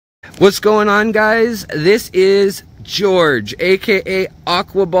What's going on, guys? This is George, aka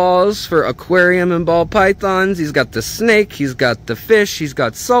Aqua Balls for aquarium and ball pythons. He's got the snake, he's got the fish, he's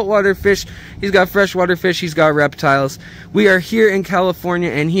got saltwater fish, he's got freshwater fish, he's got reptiles. We are here in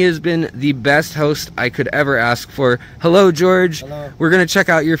California and he has been the best host I could ever ask for. Hello, George. Hello. We're gonna check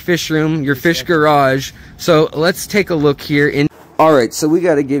out your fish room, your fish garage. So let's take a look here. Alright, so we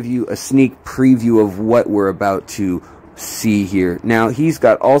gotta give you a sneak preview of what we're about to see here. Now, he's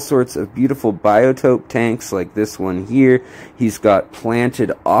got all sorts of beautiful biotope tanks like this one here. He's got planted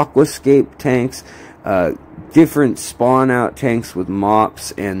aquascape tanks, different spawn out tanks with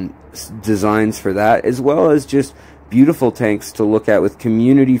mops and designs for that, as well as just beautiful tanks to look at with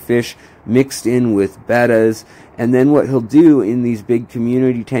community fish mixed in with bettas. And then what he'll do in these big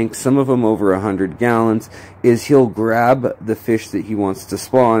community tanks, some of them over 100 gallons, is he'll grab the fish that he wants to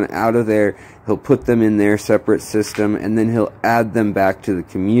spawn out of there, he'll put them in their separate system, and then he'll add them back to the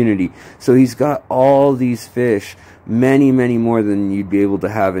community. So he's got all these fish, many, many more than you'd be able to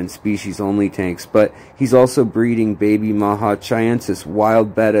have in species-only tanks. But he's also breeding baby Maha chiensis,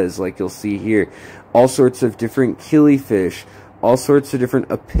 wild bettas, like you'll see here. All sorts of different killifish, all sorts of different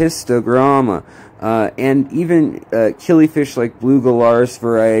apistogramma, and even killifish like blue galars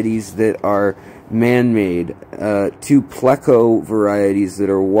varieties that are man-made, two pleco varieties that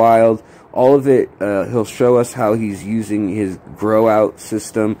are wild. All of it, he'll show us how he's using his grow-out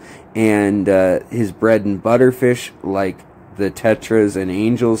system and his bread and butter fish like the tetras and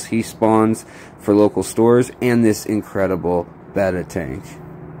angels he spawns for local stores, and this incredible betta tank.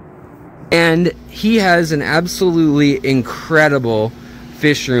 And he has an absolutely incredible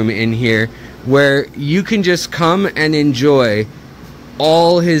fish room in here where you can just come and enjoy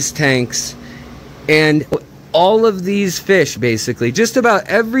all his tanks and all of these fish. Basically, just about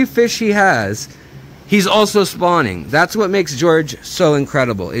every fish he has, he's also spawning. That's what makes George so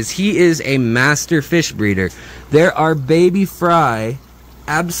incredible, is he is a master fish breeder. There are baby fry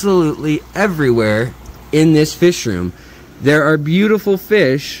absolutely everywhere in this fish room. There are beautiful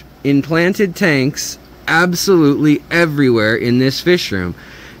fish in planted tanks absolutely everywhere in this fish room.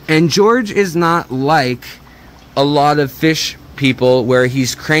 And George is not like a lot of fish people where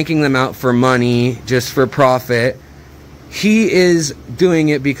he's cranking them out for money, just for profit. He is doing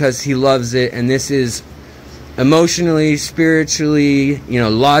it because he loves it, and this is emotionally, spiritually, you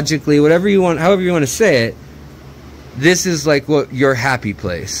know, logically, whatever you want, however you want to say it, this is like what your happy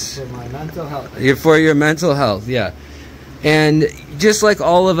place. For my mental health. For your mental health, yeah. And just like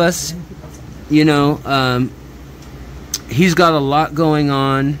all of us, you know, he's got a lot going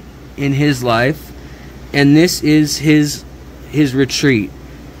on in his life, and this is his retreat.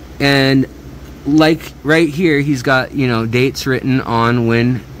 And like right here, he's got, you know, dates written on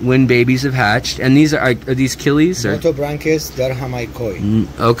when babies have hatched. And these are these killies or Notobranchus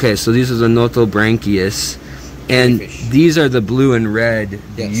darhamaikoi. Okay, so these are the Notobranchius. And these are the blue and red,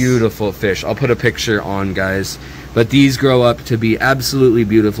 yes, beautiful fish. I'll put a picture on, guys. But these grow up to be absolutely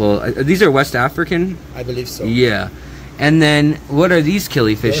beautiful. These are West African? I believe so. Yeah. And then, what are these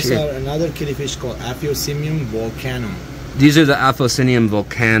killifish? Those are another killifish called Aphiosimum volcanum. These are the Aphiosimum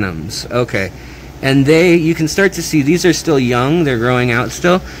volcanums. Okay. And you can start to see, these are still young. They're growing out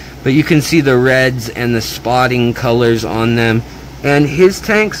still. But you can see the reds and the spotting colors on them. And his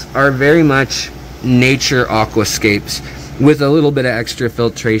tanks are very much nature aquascapes, with a little bit of extra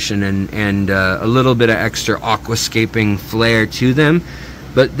filtration and a little bit of extra aquascaping flair to them.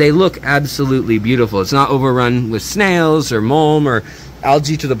 But they look absolutely beautiful. It's not overrun with snails or mulm or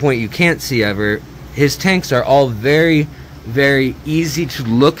algae to the point you can't see ever. His tanks are all very, very easy to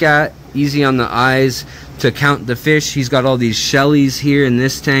look at, easy on the eyes to count the fish. He's got all these shellies here in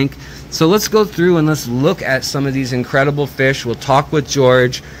this tank. So let's go through and let's look at some of these incredible fish. We'll talk with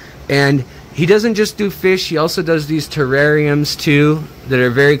George. And he doesn't just do fish, he also does these terrariums too that are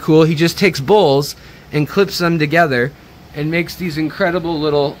very cool. He just takes bowls and clips them together and makes these incredible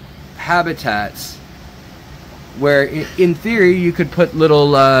little habitats where in theory you could put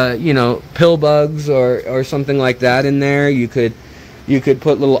little you know, pill bugs or something like that in there. You could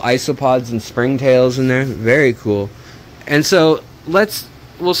put little isopods and springtails in there. Very cool. And so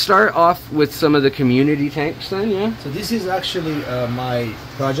we'll start off with some of the community tanks then, yeah? So this is actually my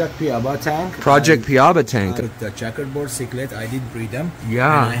Project Piaba tank. Project Piaba tank. The checkerboard cichlid, I did breed them.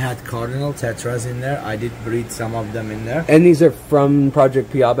 Yeah. And I had cardinal tetras in there. I did breed some of them in there. And these are from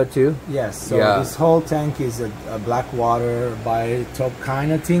Project Piaba too? Yes. So yeah, this whole tank is a black water biotope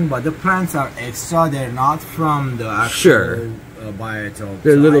kind of thing, but the plants are extra. They're not from the actual biotope.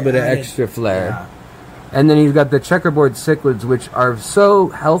 They're a little bit of extra flair. Yeah. And then he's got the checkerboard cichlids, which are so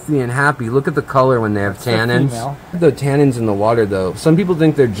healthy and happy. Look at the color when they have tannins. The tannins in the water, though, some people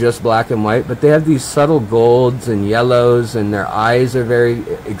think they're just black and white, but they have these subtle golds and yellows, and their eyes are very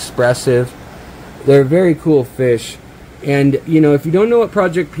expressive. They're very cool fish. And, you know, if you don't know what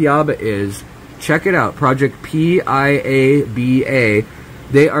Project Piaba is, check it out. Project Piaba.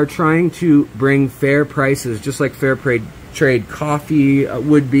 They are trying to bring fair prices, just like fair trade coffee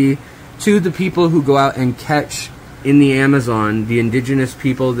would be, to the people who go out and catch in the Amazon, the indigenous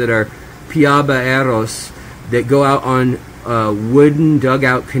people that are Piabaeros, that go out on wooden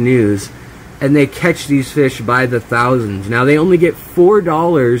dugout canoes, and they catch these fish by the thousands. Now, they only get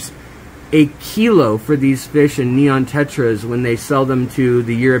 $4 a kilo for these fish in neon tetras when they sell them to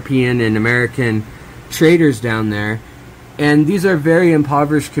the European and American traders down there. And these are very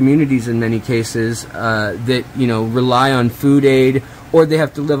impoverished communities in many cases that, you know, rely on food aid, or they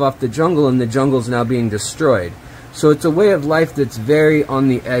have to live off the jungle, and the jungle's now being destroyed. So it's a way of life that's very on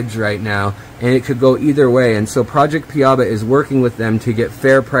the edge right now, and it could go either way. And so Project Piaba is working with them to get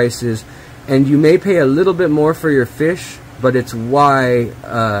fair prices, and you may pay a little bit more for your fish, but it's why,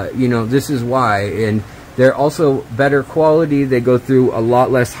 you know, this is why. And they're also better quality. They go through a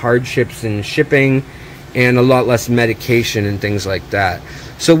lot less hardships in shipping and a lot less medication and things like that.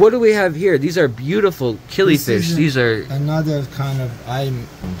 So what do we have here? These are beautiful killifish. These are another kind of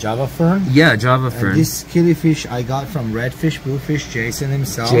Java fern. Yeah, Java fern. This killifish I got from Redfish Bluefish, Jason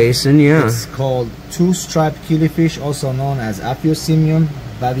himself. Jason, yeah. It's called two-striped killifish, also known as Apiosimium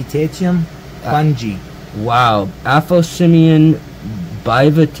bivitatium fungi. Wow, Aphosimium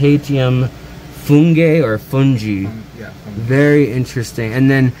bivitatium fungi or fungi. Yeah, fungi. Very interesting. And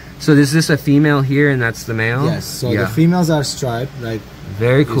then, so is this a female here, and that's the male? Yes. So the females are striped, like.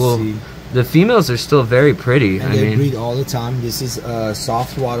 Very cool. The females are still very pretty. And they breed all the time. This is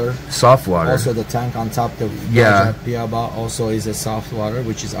soft water. Soft water. Also, the tank on top, the Piaba, also is a soft water,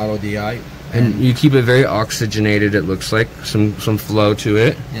 which is RODI. And you keep it very oxygenated. It looks like some flow to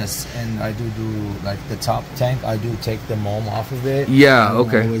it. Yes, and I do like the top tank. I do take the moam off of it. Yeah,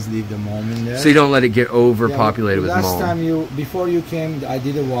 okay. I always leave the moam in there. So you don't let it get overpopulated with moam. Last time before you came, I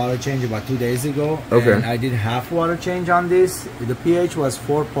did a water change about 2 days ago. Okay. And I did half water change on this. The pH was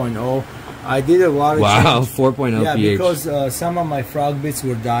 4.0. I did a water change. Wow, 4.0 yeah, pH. because some of my frog bits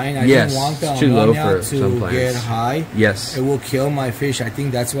were dying. I yes, didn't want the too low for to get high. Yes. It will kill my fish. I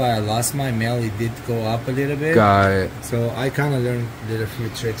think that's why I lost my male. It did go up a little bit. Got it. So I kind of did a few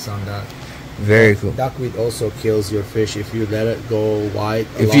tricks on that. Very cool. Duckweed also kills your fish if you let it go white.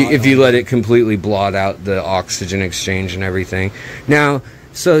 If you let it completely blot out the oxygen exchange and everything. Now,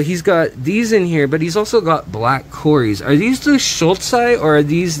 so he's got these in here, but he's also got black cories. Are these the Schultzei, or are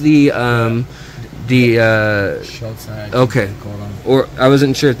these the Schultzei? Okay. Or I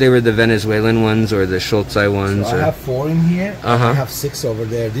wasn't sure if they were the Venezuelan ones or the Schultzei ones. So I have 4 in here. I have 6 over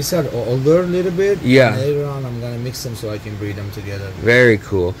there. These are older a little bit. Yeah. Later on, I'm gonna mix them so I can breed them together. Very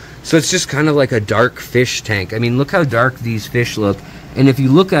cool. So it's just kind of like a dark fish tank. I mean, look how dark these fish look. And if you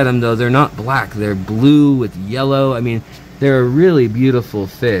look at them, though, they're not black. They're blue with yellow. I mean, they're a really beautiful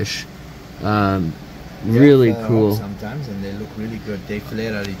fish. Really cool. Sometimes, and they look really good. They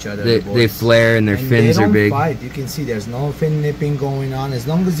flare at each other. They flare, and their fins are big. Fight. You can see there's no fin nipping going on. As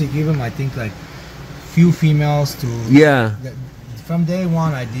long as you give them, I think, like few females to. Yeah. From day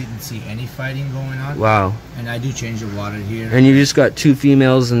one, I didn't see any fighting going on. Wow. And I do change the water here. And you just got 2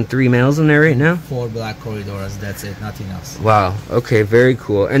 females and 3 males in there right now? 4 black corridors. That's it. Nothing else. Wow. Okay. Very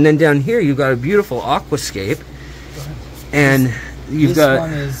cool. And then down here, you've got a beautiful aquascape. And you've got... This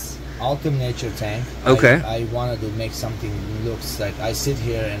one is Ultimate Nature Tank. Okay. I wanted to make something that looks like... I sit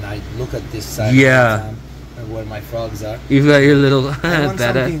here and I look at this side where my frogs are. You've got your little I want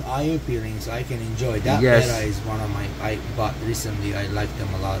Betta. something eye-appealing so I can enjoy. That Betta is one of my... I bought recently. I like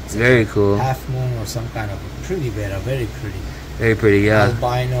them a lot. It's very like cool. Half moon or some kind of pretty Betta. Very pretty. Very pretty, yeah.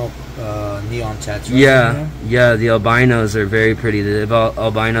 Albino neon tetras. Yeah, the albinos are very pretty. The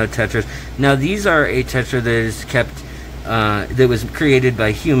albino tetras. Now, these are a tetra that is kept... that was created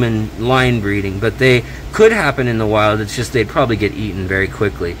by human line breeding, but they could happen in the wild. It's just they'd probably get eaten very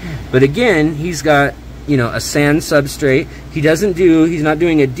quickly. But again, he's got, you know, a sand substrate. He's not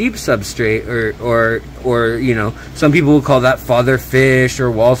doing a deep substrate, or you know, some people will call that father fish or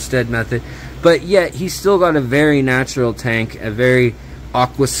Wallstead method, but yet he's still got a very natural tank, a very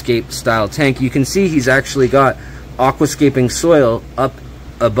aquascape style tank. You can see he's actually got aquascaping soil up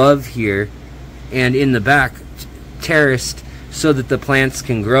above here and in the back, terraced, so that the plants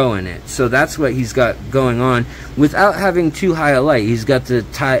can grow in it. So that's what he's got going on without having too high a light. He's got the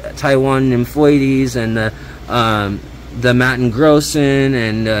Taiwan nymphoides and the the Mattengrossen,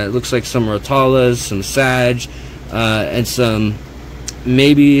 and it looks like some Rotalas, some Sag, and some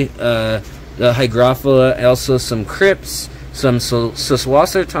maybe the Hygrophila, also some Crypts, some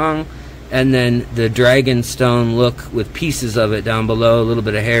Siswassertang, and then the Dragonstone look with pieces of it down below, a little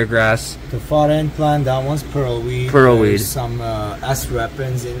bit of hairgrass. The far end plant, that one's pearlweed. There's some S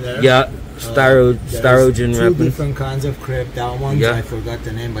repens in there. Yeah, Styrogen two different kinds of crypt. That one, I forgot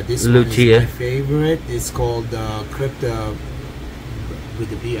the name, but this one is my favorite. It's called crypt with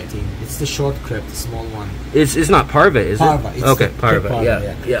the B, I think. It's the short crypt, the small one. It's not Parva, is Parva. it? Okay, Parva.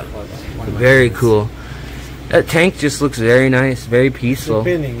 Yeah. Very cool. That tank just looks very nice, very peaceful. It's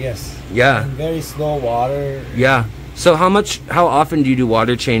appealing, yes. Yeah. And very slow water. Yeah. So how often do you do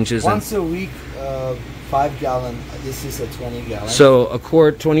water changes? Once a week, 5 gallon. This is a 20 gallon. So a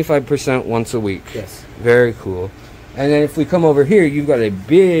quart, 25% once a week. Yes. Very cool. And then if we come over here, you've got a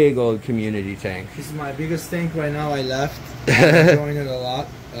big old community tank. This is my biggest tank right now. I left. I'm enjoying it a lot.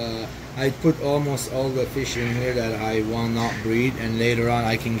 I put almost all the fish in here that I will not breed, and later on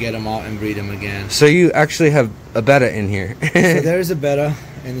I can get them out and breed them again. So you actually have a Betta in here. So there is a Betta,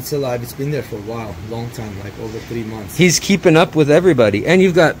 and it's alive. It's been there for a while, long time, like over 3 months. He's keeping up with everybody. And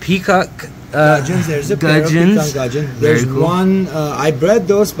you've got peacock gudgeons. There's a pair of peacock gudgeon. There's cool. One, I bred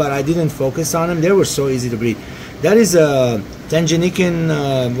those, but I didn't focus on them. They were so easy to breed. That is a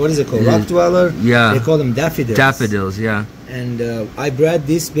Tanzanian, what is it called, rock dweller? Yeah. They call them daffodils. Daffodils, yeah. And I bred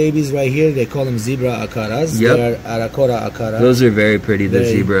these babies right here. They call them zebra acaras. Yep. They are Aracora acara. Those are very pretty, the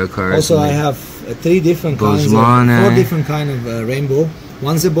zebra acaras. Also, I have 3 different kinds of, 4 different kind of rainbow.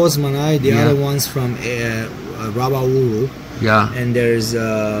 One's a Bosmanai, the other one's from Rabaulu. Yeah. And there's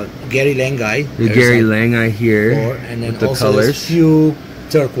Gary Langai. The Gary Langai here. 4, and then with the also colors. There's few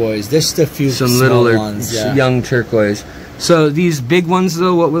turquoise. There's a few small ones. Young turquoise. So these big ones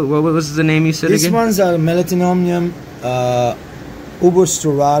though, what was the name you said These again? These ones are Melatinomium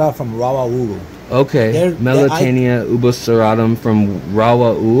ubusturata from Rawaulu. Okay, Melatania ubusuratum from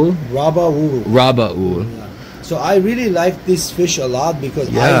Rawaul. Rabaul. Yeah. So I really like this fish a lot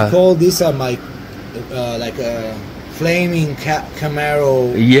because I call these are my like a flaming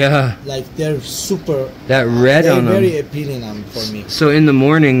Camaro. Yeah. Like they're super. That red on them. They're very appealing for me. So in the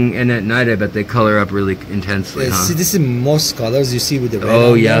morning and at night, I bet they color up really intensely. Huh? See, this is most colors you see with the red.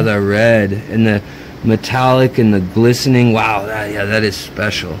 Oh yeah, the red and the metallic and the glistening. Wow, that is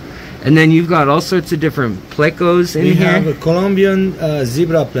special. And then you've got all sorts of different plecos in here. We have a Colombian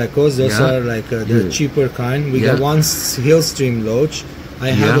zebra plecos. Those are like the cheaper kind. We got one Hillstream loach. I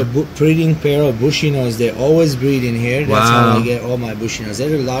have a breeding pair of bushy-nose. They always breed in here. That's how I get all my bushy-nose.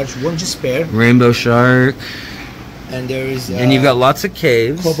 They're a large one, just pair. Rainbow shark. And there is... and you've got lots of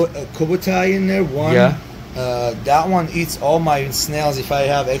caves. Kobutai in there, one. Yeah. That one eats all my snails. If I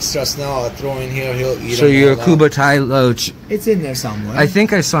have extra snail, I'll throw in here. He'll eat so you're a Kubutai loach. It's in there somewhere. I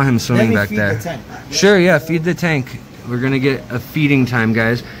think I saw him swimming back there. The tank. Sure, yeah, feed the tank. We're going to get a feeding time,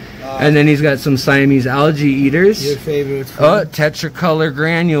 guys. And then he's got some Siamese algae eaters. Your favorite food. Oh, tetracolor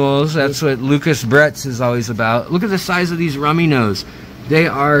granules. That's what Lucas Bretz is always about. Look at the size of these rummy nose. They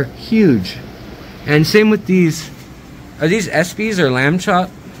are huge. And same with these. Are these Espies or lamb chop?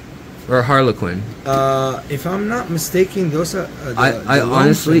 Or Harlequin? If I'm not mistaken, those are I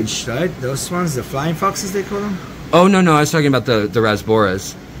honestly... Finch, right? Those ones, the flying foxes they call them? Oh, no, I was talking about the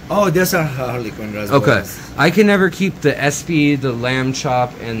Rasboras. Oh, those are Harlequin Rasboras. Okay. I can never keep the SP, the lamb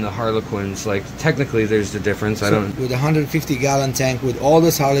chop, and the Harlequins. Like, technically there's the difference. So I don't... With a 150-gallon tank, with all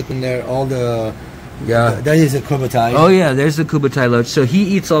this Harlequin there, all the... Yeah. That is a Kubutai. Oh, yeah, there's the Kubutai loach. So he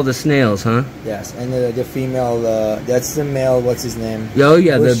eats all the snails, huh? Yes, and the female, that's the male, what's his name? Oh,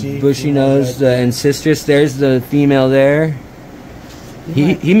 yeah, the bushy nose and cistrus. There's the female there.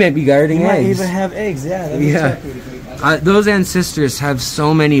 He may be guarding eggs. He might even have eggs, yeah. Those ancestors have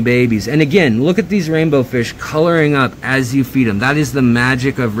so many babies. And again, look at these rainbow fish coloring up as you feed them. That is the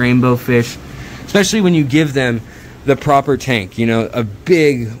magic of rainbow fish, especially when you give them the proper tank. You know, a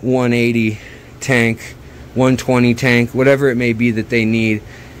big 180 tank, 120 tank, whatever it may be that they need,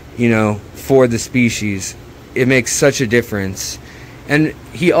 you know, for the species. It makes such a difference. And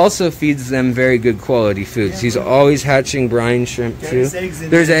he also feeds them very good quality foods. He's always hatching brine shrimp too.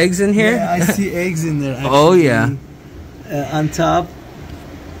 There's eggs in here? Yeah, I see eggs in there. Actually. Oh yeah. On top.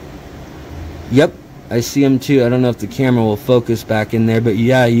 Yep, I see him too. I don't know if the camera will focus back in there, but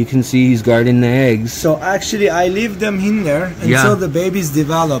yeah, you can see he's guarding the eggs. So actually, I leave them in there until the babies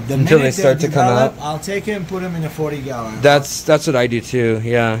develop. Until they start to come out. I'll take it and put them in a 40-gallon. That's what I do too.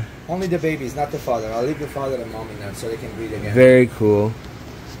 Yeah. Only the babies, not the father. I'll leave the father and mom in there so they can breed again. Very cool.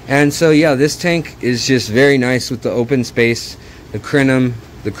 And so yeah, this tank is just very nice with the open space, the crinum,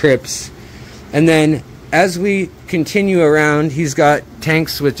 the crypts, and then as we continue around, he's got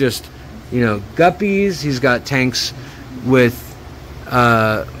tanks with just, you know, guppies. He's got tanks with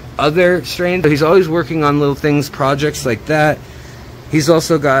other strains. He's always working on little things, projects like that. He's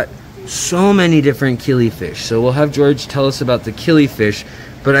also got so many different killifish. So we'll have George tell us about the killifish.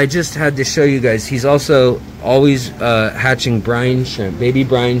 But I just had to show you guys, he's also always hatching brine shrimp, baby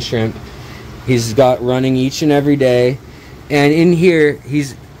brine shrimp. He's got running each and every day. And in here,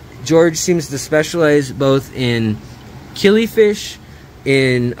 George seems to specialize both in killifish,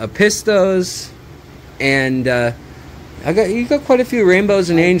 in Apistos, and you got quite a few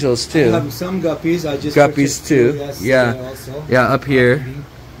rainbows and angels too. I have some guppies. I just guppies too. Yeah, also. Yeah, up here.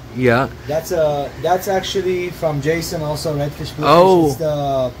 Yeah. That's actually from Jason, also redfish. Oh. It's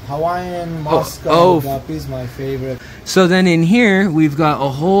the Hawaiian Moscow guppies, my favorite. So then in here we've got a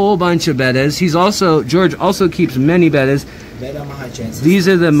whole bunch of bettas. George also keeps many bettas. Betta mahachiensis. These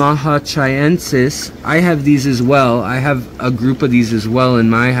are the mahachiensis. I have these as well. I have a group of these as well in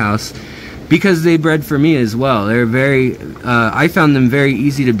my house because they bred for me as well. They're very I found them very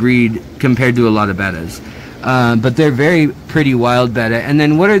easy to breed compared to a lot of bettas. But they're very pretty wild betta. And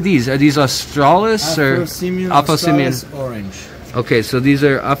then what are these? Are these Australis or Australis orange? Okay, so these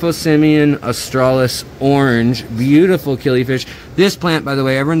are Aphosimian Australis orange. Beautiful killifish. This plant, by the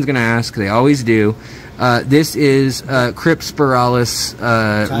way, everyone's going to ask. They always do. This is Crypspiralis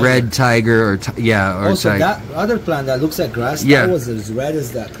red tiger, or also tiger. That other plant that looks like grass, that was as red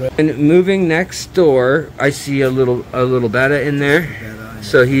as that. And moving next door, I see a little betta in there.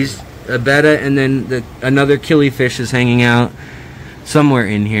 So he's a betta, and then another killifish is hanging out somewhere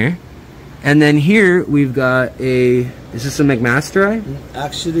in here. And then here we've got is this a McMasteri?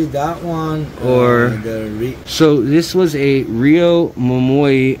 Actually, that one so this was a Rio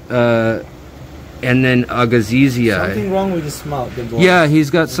Momoi and then Agazizia. Something wrong with his mouth. Yeah, he's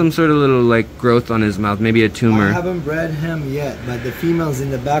got some sort of little like growth on his mouth, maybe a tumor. I haven't bred him yet, but the females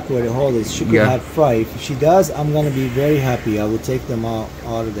in the back where the hole is, she could have fry. If she does, I'm gonna be very happy. I will take them out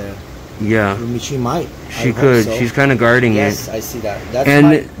of there. Yeah. I mean, she might. She could. So. She's kind of guarding it. Yes, I see that.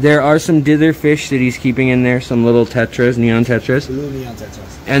 And there are some dither fish that he's keeping in there, some little tetras, neon tetras. Blue neon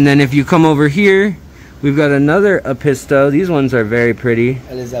tetras. And then if you come over here, we've got another Apisto. These ones are very pretty.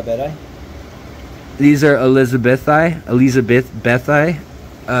 Elizabethai. These are Elizabethai,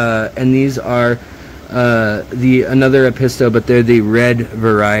 and these are another Apisto, but they're the red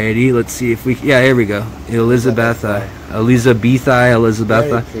variety. Let's see if we, here we go. Elizabethai.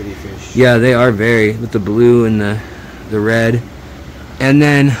 Very pretty fish. Yeah, they are with the blue and the red. And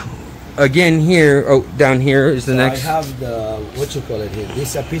then again here, down here is the next. I have the, what you call it here?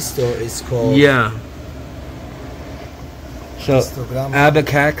 This Apisto is called. Yeah. So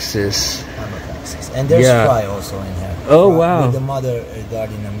Abacaxis. And there's fry also in here. Oh, wow. With the mother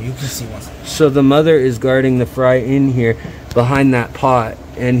guarding them. You can see one. So the mother is guarding the fry in here behind that pot.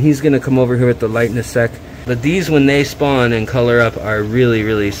 And he's going to come over here with the light in a sec. But these, when they spawn and color up, are really,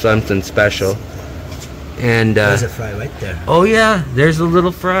 really something special. And there's a fry right there. Oh, yeah. There's a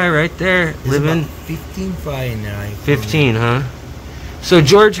little fry right there. Living. 15 fry in there. 15, huh? So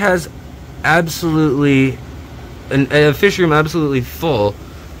George has absolutely a fish room absolutely full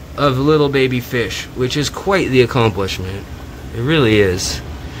of little baby fish, which is quite the accomplishment. It really is.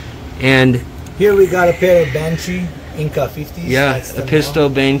 And here we got a pair of Banshee Inca 50s. Yeah, Apisto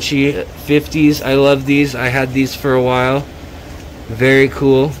Banshee 50s. I love these. I had these for a while. Very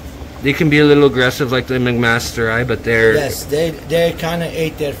cool. They can be a little aggressive like the McMasteri, but they're... Yes, they kind of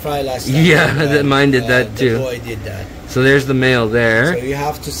ate their fry last time. Yeah, mine did that too. The boy did that. So there's the male there. So you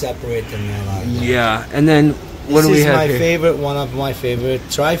have to separate the male out. Yeah, and then... What do we have here? This is my favorite, one of my favorite,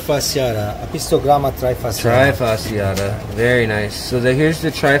 Trifasciata, Apistogramma trifasciata. Trifasciata, very nice. So here's the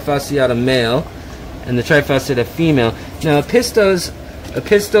Trifasciata male and the Trifasciata female. Now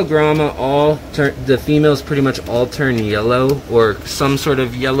Apistogramma, the females pretty much all turn yellow or some sort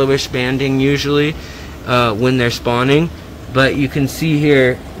of yellowish banding usually when they're spawning. But you can see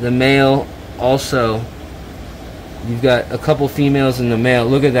here the male also. You've got a couple females in the male.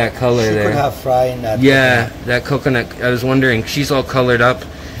 Look at that color there. She could have fry in that. Yeah, that coconut. I was wondering. She's all colored up.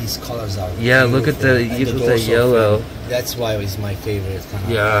 These colors are. Yeah, look at the yellow. Fin. That's why it's my favorite.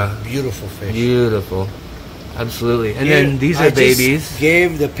 Beautiful fish. Beautiful. Absolutely. And then these are babies. Just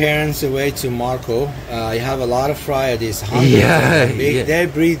gave the parents away to Marco. I have a lot of fry at this. Yeah, they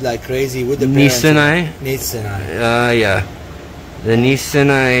breed like crazy with the Nissenai. Nissenai. Yeah. The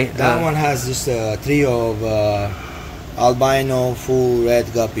Nissenai. That one has just a trio of albino full red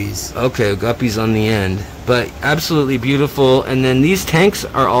guppies. Okay, guppies on the end. But absolutely beautiful. And then these tanks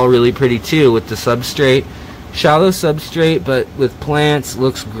are all really pretty too with the substrate. Shallow substrate, but with plants.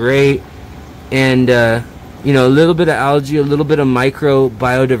 Looks great. and you know, a little bit of algae, a little bit of micro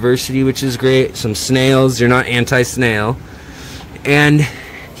biodiversity, which is great. Some snails. You're not anti-snail, and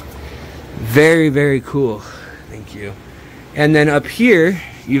very, very cool. Thank you. And then up here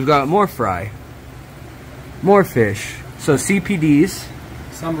you've got more fry, more fish. So CPDs,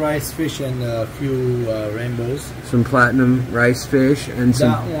 some rice fish, and a few rainbows. Some platinum rice fish, and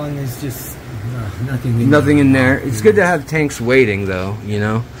some. That one is just nothing. Nothing in there. It's good to have tanks waiting, though, you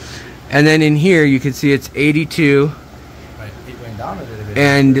know. And then in here you can see it's 82. Right. It went down a little bit.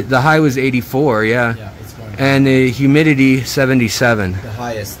 And the high was 84. Yeah. Yeah, it's going down. And the humidity 77. The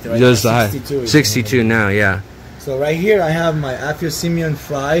highest. Right. Those the high. 62. 62 now. Yeah. So right here I have my Aphyosemion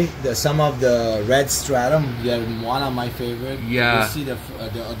fry, some of the red stratum. They're one of my favorite. Yeah. You see the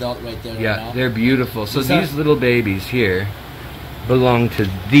adult right there. Yeah, right now. they're beautiful. So these little babies here belong to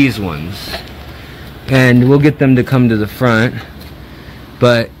these ones, and we'll get them to come to the front.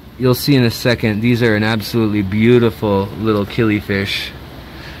 But you'll see in a second, these are an absolutely beautiful little killifish.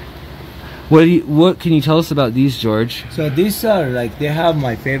 What can you tell us about these, George? So these are like, they have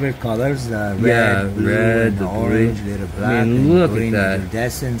my favorite colors, red, yeah, blue, red, and the orange, blue. little black, Man, look and green, at that.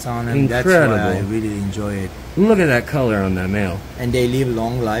 iridescence on them. Incredible. That's why I really enjoy it. Look at that color on that male. And they live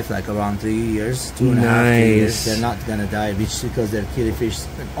long life, like around 3 years, 2.5 years. They're not gonna die, which because they're killifish.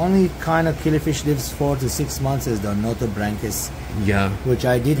 The only kind of killifish lives 4 to 6 months is the Notobranchus. Yeah. Which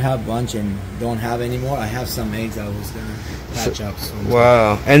I did have a bunch and don't have anymore. I have some eggs I was gonna patch up soon.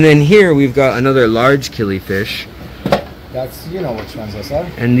 Wow. And then here we've got another large killifish. That's, you know which ones those are.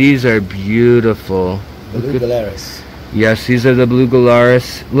 And these are beautiful. Blue Galaris. Yes, these are the blue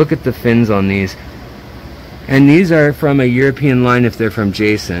Galaris. Look at the fins on these. And these are from a European line if they're from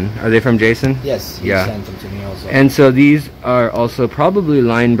Jason. Are they from Jason? Yes, he yeah. sent them to me also. And so these are also probably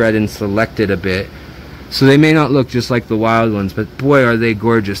line bred and selected a bit. So they may not look just like the wild ones, but boy are they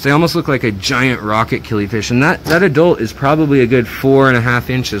gorgeous. They almost look like a giant rocket killifish. And that adult is probably a good 4.5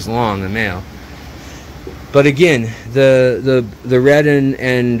 inches long, the male. But again, the red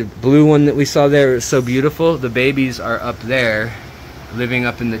and blue one that we saw there is so beautiful. The babies are up there, living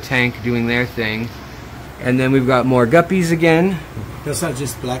up in the tank, doing their thing. And then we've got more guppies again. Those are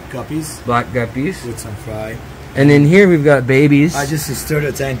just black guppies. Black guppies. With some fry. And in here we've got babies. I just stirred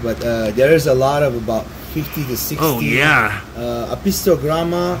the tank, but there is a lot of about 50 to 60. Oh, yeah.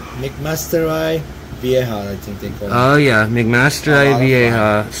 Apistogramma, McMasteri, Vieja, I think they call it. Oh, yeah. McMasteri,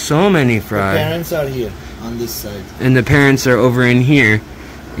 Vieja. So many fry. The parents are here on this side. And the parents are over in here.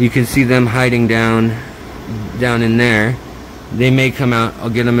 You can see them hiding down in there. They may come out. I'll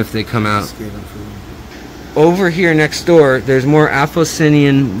get them if they come out. Over here next door, there's more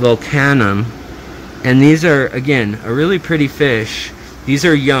Aphocinian volcanum. And these are, again, a really pretty fish. These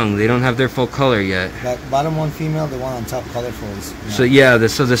are young. They don't have their full color yet. That bottom one female, the one on top colorful is. Yeah. So yeah,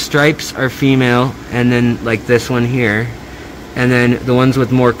 so the stripes are female, and then like this one here. And then the ones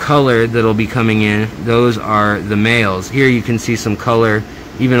with more color that'll be coming in, those are the males. Here you can see some color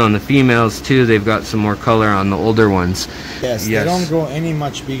even on the females too. They've got some more color on the older ones. Yes, they don't grow any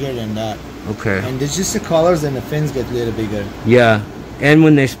much bigger than that. Okay. And it's just the colors and the fins get a little bigger. Yeah. And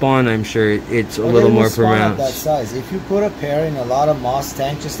when they spawn, I'm sure it's a little more pronounced. That size. If you put a pair in a lot of moss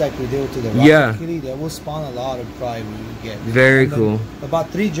tank, just like we do to the rocket kitty, they will spawn a lot of fry when you get. Very cool.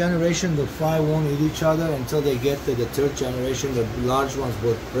 About 3 generations, the fry won't eat each other until they get to the 3rd generation. The large ones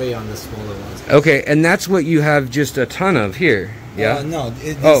will prey on the smaller ones. Okay, and that's what you have just a ton of here. Yeah. No.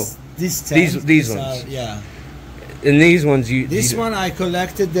 These ones. Yeah. And these ones This one I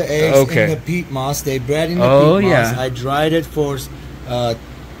collected the eggs in the peat moss. They bred in the peat moss. I dried it for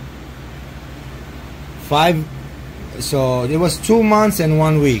 5. So it was 2 months and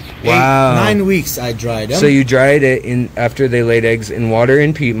 1 week. Wow. 9 weeks I dried them. So you dried it in after they laid eggs in water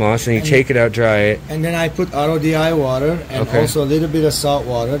and peat moss, and you take it out, dry it. And then I put RODI water and also a little bit of salt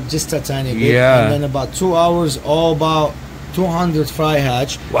water, just a tiny bit. Yeah. And then about 2 hours, all about 200 fry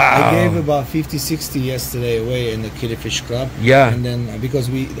hatch. Wow. I gave about 50-60 yesterday away in the killifish club. Yeah. And then because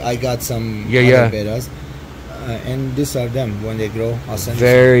I got some other bettas. And these are them when they grow. I'll send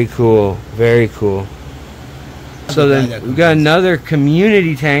Very cool. Very cool. So then we got another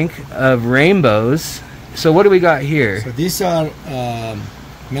community tank of rainbows. So what do we got here? So these are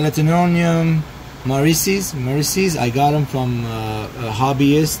Melatononium Marices. I got them from a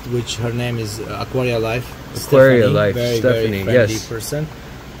hobbyist, which her name is Aquarium Life. Aquarium Life, Stephanie, very friendly person.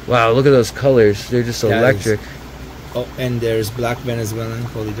 Wow, look at those colors. They're just electric. Oh, and there's black Venezuelan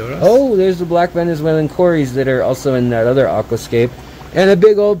Colidoras. Oh, there's the black Venezuelan cories that are also in that other aquascape. And a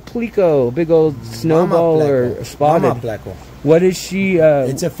big old plico, big old snowball or spotted. Mama pleco. What is she?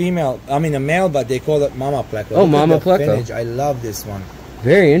 It's a female. I mean a male, but they call it Mama pleco. Oh, Mama pleco. I love this one.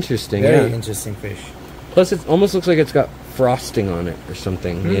 Very interesting. Very interesting fish. Plus, it almost looks like it's got frosting on it or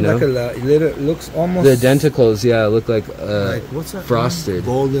something. You know, like a little, looks almost the denticles. Yeah, look like what's that frosted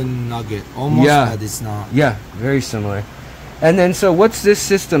golden nugget. Almost, but it's not. Yeah, very similar. And then, so what's this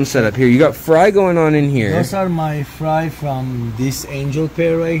system set up here? You got fry going on in here. Those are my fry from this angel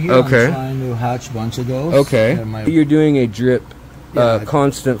pair right here. Okay. I'm trying to hatch a bunch of those. Okay. You're doing a drip,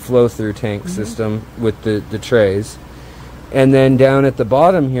 constant flow through tank system with the trays. And then down at the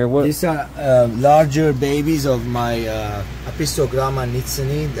bottom here, what? These are larger babies of my Apistogramma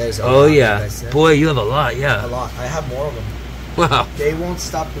nitsini. There's a lot, yeah. Boy, you have a lot, yeah. A lot. I have more of them. Wow. They won't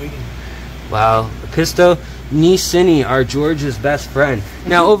stop breeding. Wow. Apisto Nisini, our George's best friend.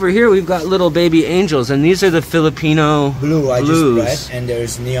 Now over here we've got little baby angels, and these are the Filipino blues. I blues. just bred, and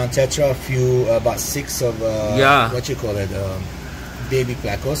there's neon tetra, a few, about 6 of what you call it, baby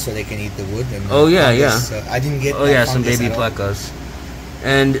plecos, so they can eat the wood. And fungus, I didn't get. Some baby plecos,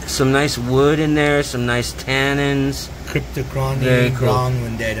 and some nice wood in there, some nice tannins. Cryptochrony brown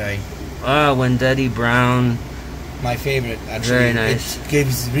Wendetti. Wendetti brown. My favorite, actually. Very nice. It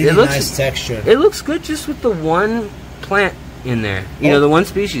gives really nice texture. It looks good just with the one plant in there. You know, the one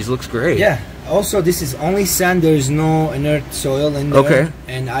species looks great. Yeah. Also, this is only sand. There is no inert soil in there. Okay.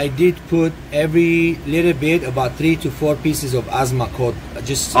 And I did put every little bit, about 3 to 4 pieces of Osmocote.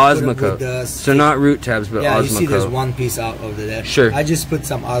 Just Osmocote. So not root tabs, but Osmocote. You see there's one piece out over there. Sure. I just put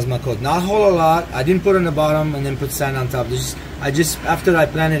some Osmocote. Not a whole lot. I didn't put it on the bottom and then put sand on top. After I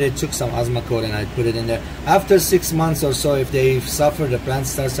planted it, took some Osmocote and I put it in there. After 6 months or so, if they suffer, the plants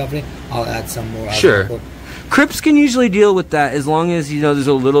start suffering, I'll add some more Osmocote. Sure. Crypts can usually deal with that as long as, you know, there's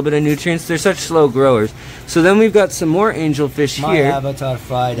a little bit of nutrients. They're such slow growers. So then we've got some more angelfish here. My avatar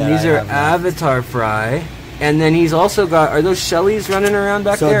fry. These are avatar fry. And then he's also got, are those shellies running around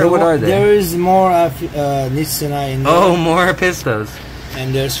back there? Or what are they? There is more Nitsina in there. Oh, more Apistos.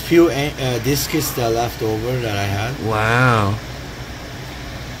 And there's few discus that left over that I had. Wow.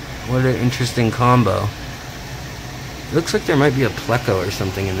 What an interesting combo. Looks like there might be a pleco or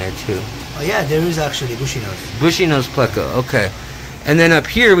something in there too. Oh yeah, there is actually bushy nose. Bushy nose pleco, okay. And then up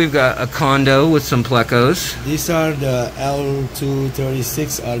here we've got a condo with some plecos. These are the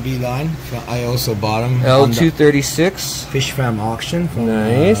L236 RB line. I also bought them. L236. Fish Fam auction. From,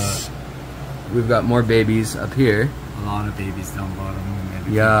 nice. We've got more babies up here. A lot of babies down bottom.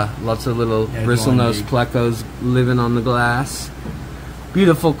 Yeah, lots of little bristle-nosed plecos living on the glass.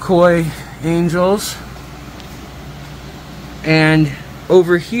 Beautiful koi angels. And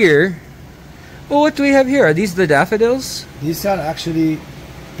over here, well, what do we have here? Are these the daffodils? These are actually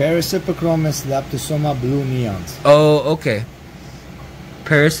Parasiprochromis leptosoma blue neons. Oh, okay.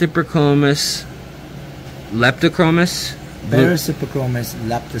 Parasiprochromis leptochromis? Parasiprochromis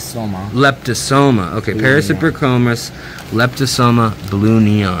leptosoma. Leptosoma. Okay, Parasiprochromis leptosoma blue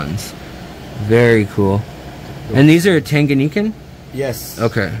neons. Very cool. And these are Tanganyikan? Yes.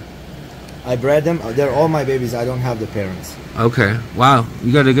 Okay. I bred them. They're all my babies. I don't have the parents. Okay. Wow.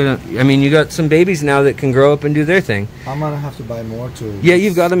 You got a good. I mean, you got some babies now that can grow up and do their thing. I'm gonna have to buy more too. Yeah,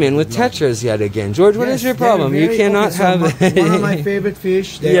 you've got them in with tetras yet again, George. What is your problem? You cannot have. One of my favorite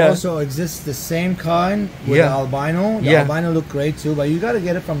fish. They also exist the same kind with the albino. The albino look great too, but you gotta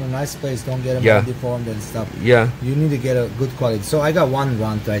get it from a nice place. Don't get them all deformed and stuff. Yeah. You need to get a good quality. So I got one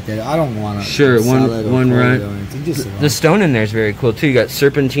runt right there. I don't want to. Sure, one runt. The stone in there is very cool too. You got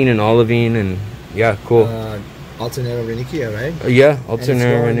serpentine and olivine and cool. Alternate Renicia, right?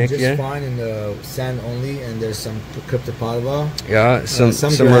 Alternate Renicia. Just fine in the sand only, and there's some Cryptoparva. Yeah, some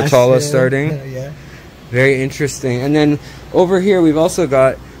Rotala starting. Very interesting. And then over here we've also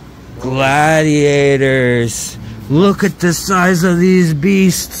got gladiators. Look at the size of these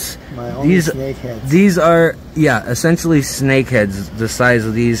beasts. These are essentially snakeheads. The size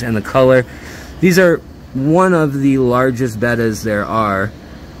of these and the color. These are one of the largest bettas there are.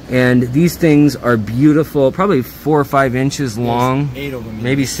 And these things are beautiful, probably 4 or 5 inches long, 8 of them,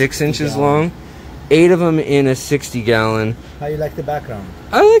 maybe 6 inches long. 8 of them in a 60-gallon. How you like the background?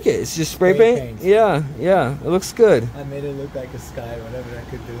 I like it. It's just spray paint. Yeah, it looks good. I made it look like a sky, whatever I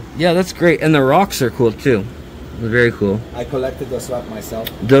could do. Yeah, that's great. And the rocks are cool too. They're very cool. I collected those rock myself.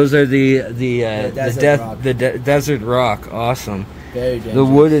 Those are the desert rock. Awesome. Very dangerous. The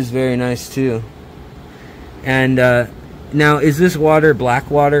wood is very nice too. And now, is this water black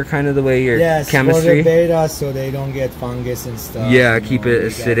water, kind of the way your chemistry? Yes, for the beta, so they don't get fungus and stuff. Yeah, keep it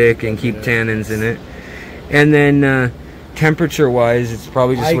acidic and keep tannins in it. And then temperature-wise, it's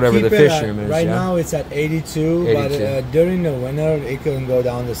probably just whatever the fish room is. Right now it's at 82, 82. but during the winter it can go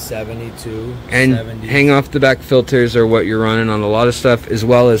down to 72. And 70. hang off the back filters are what you're running on a lot of stuff, as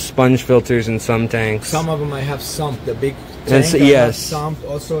well as sponge filters in some tanks. Some of them I have sump. The big tank I have sump.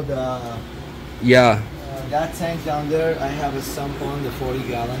 Also the that tank down there I have a sump on, the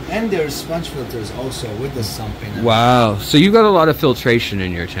 40-gallon, and there's sponge filters also with the sump in it. Wow, so you've got a lot of filtration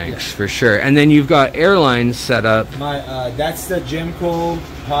in your tanks for sure. And then you've got airlines set up. My that's the Jimco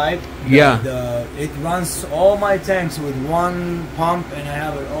pipe. It runs all my tanks with one pump, and I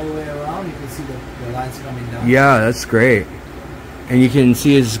have it all the way around. You can see the lines coming down. Yeah, that's great. And you can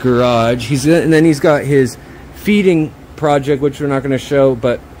see his garage. And then he's got his feeding project, which we're not going to show,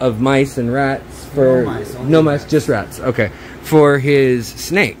 but of mice and rats. No mice, just rats. Okay, for his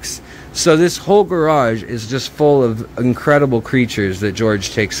snakes. So this whole garage is just full of incredible creatures that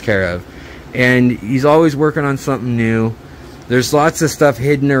George takes care of, and he's always working on something new. There's lots of stuff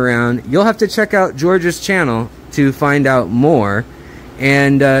hidden around. You'll have to check out George's channel to find out more.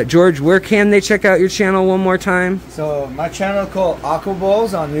 And George, where can they check out your channel one more time? So my channel called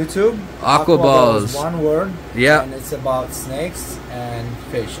Aquaballs on YouTube. Aquaballs, one word. Yeah. And it's about snakes and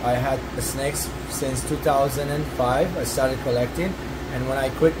fish. I had snakes since 2005. I started collecting, and when I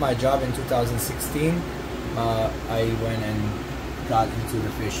quit my job in 2016, I went and got into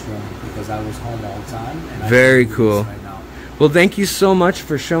the fish room because I was home all the time. And very cool. Right now. Well, thank you so much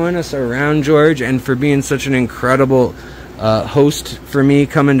for showing us around, George, and for being such an incredible host for me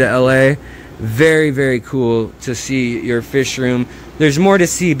coming to LA. Very, very cool to see your fish room. There's more to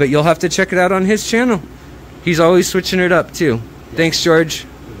see, but you'll have to check it out on his channel. He's always switching it up too. Thanks, George.